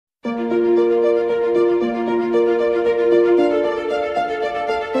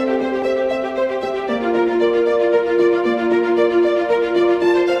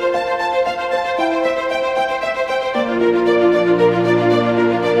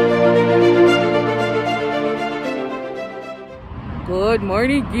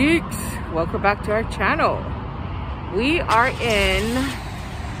morning, geeks. Welcome back to our channel. We are in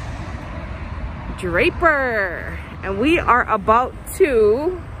Draper and we are about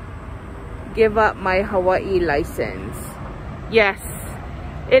to give up my Hawaii license. Yes,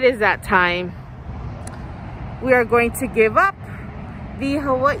 it is that time. We are going to give up the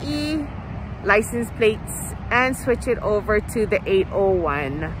Hawaii license plates and switch it over to the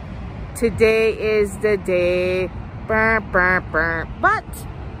 801. Today is the day. But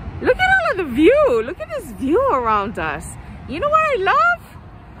look at all of the view. Look at this view around us. You know what I love?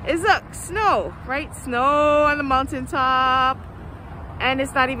 Is look, snow, right? Snow on the mountaintop. And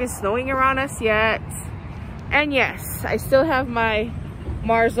it's not even snowing around us yet. And yes, I still have my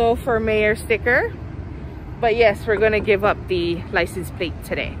Marzo for Mayor sticker. But yes, we're gonna give up the license plate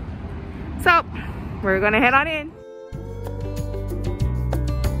today. So, we're gonna head on in.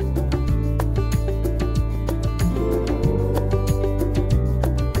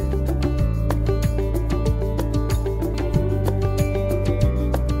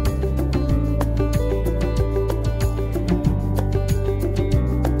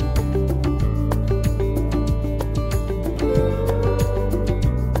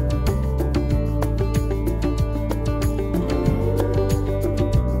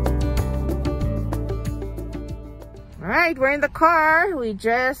 We're in the car. We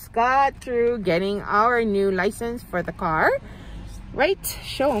just got through getting our new license for the car. Right?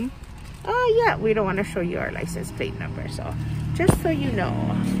 Show them. Oh yeah, we don't want to show you our license plate number. So just so you know,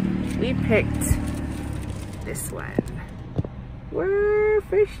 we picked this one. We're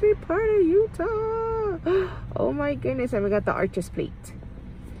officially part of Utah. Oh my goodness. And we got the Arches plate.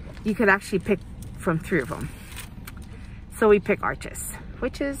 You could actually pick from 3 of them. So we pick Arches,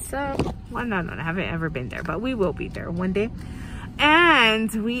 which is well, no, I haven't ever been there, but we will be there one day.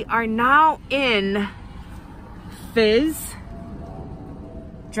 And we are now in Fizz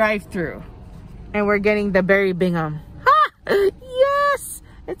drive-through, and we're getting the berry bingham. Ha! Yes,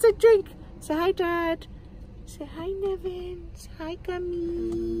 it's a drink. Say hi, Dad. Say hi, Nevins. Hi,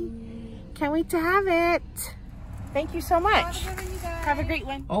 Gummy. Can't wait to have it. Thank you so much. Have a great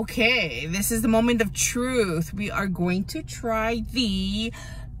one. Okay, this is the moment of truth. We are going to try the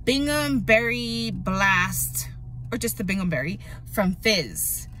Bingham Berry Blast, or just the Bingham Berry from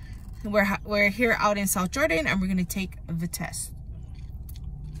Fizz. We're here out in South Jordan, and we're gonna take the test.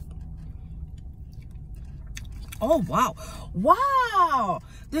 Oh wow, wow!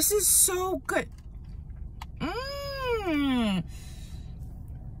 This is so good.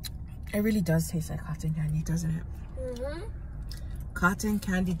 It really does taste like cotton candy, doesn't it? Mm-hmm. Cotton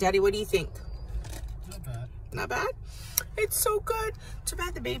candy. Daddy, what do you think? Not bad. Not bad? It's so good. Too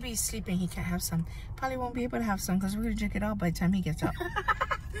bad the baby is sleeping. He can't have some. Probably won't be able to have some because we're going to drink it all by the time he gets up.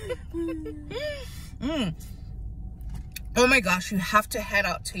 Oh my gosh, you have to head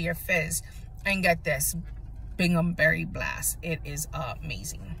out to your Fizz and get this Bingham Berry Blast. It is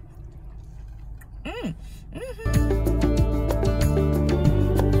amazing.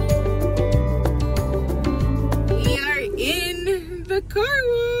 In the car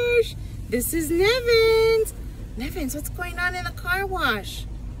wash. This is Nevins. Nevins, what's going on in the car wash?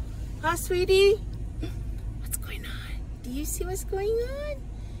 Huh, sweetie? What's going on? Do you see what's going on?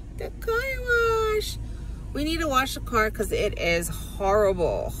 The car wash. We need to wash the car because it is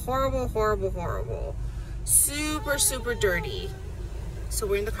horrible. Horrible, horrible, horrible. Super, super dirty. So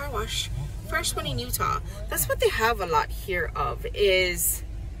we're in the car wash. First one in Utah. That's what they have a lot here of, is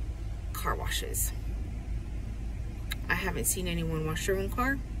car washes. I haven't seen anyone wash their own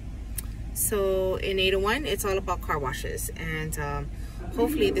car. So in 801, it's all about car washes. And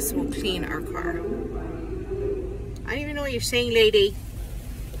hopefully this will clean our car. I don't even know what you're saying, lady.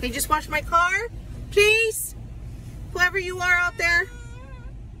 Can you just wash my car, please? Whoever you are out there.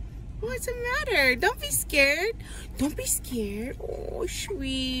 What's the matter? Don't be scared. Don't be scared. Oh,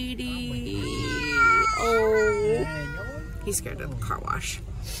 sweetie. Oh, he's scared of the car wash.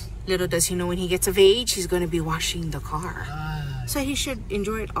 Little does he know, when he gets of age, he's going to be washing the car. So he should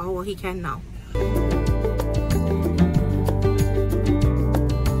enjoy it all while he can now.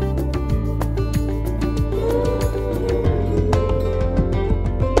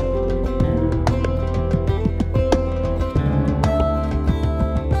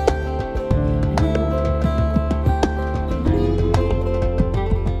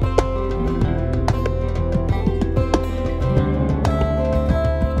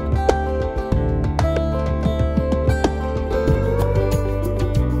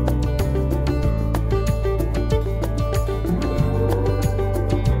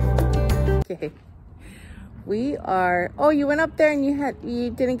 We are, oh, you went up there and you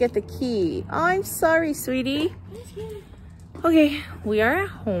didn't get the key. Oh, I'm sorry, sweetie. Okay, we are at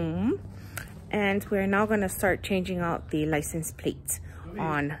home and we're now gonna start changing out the license plate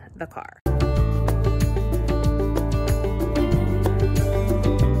on the car.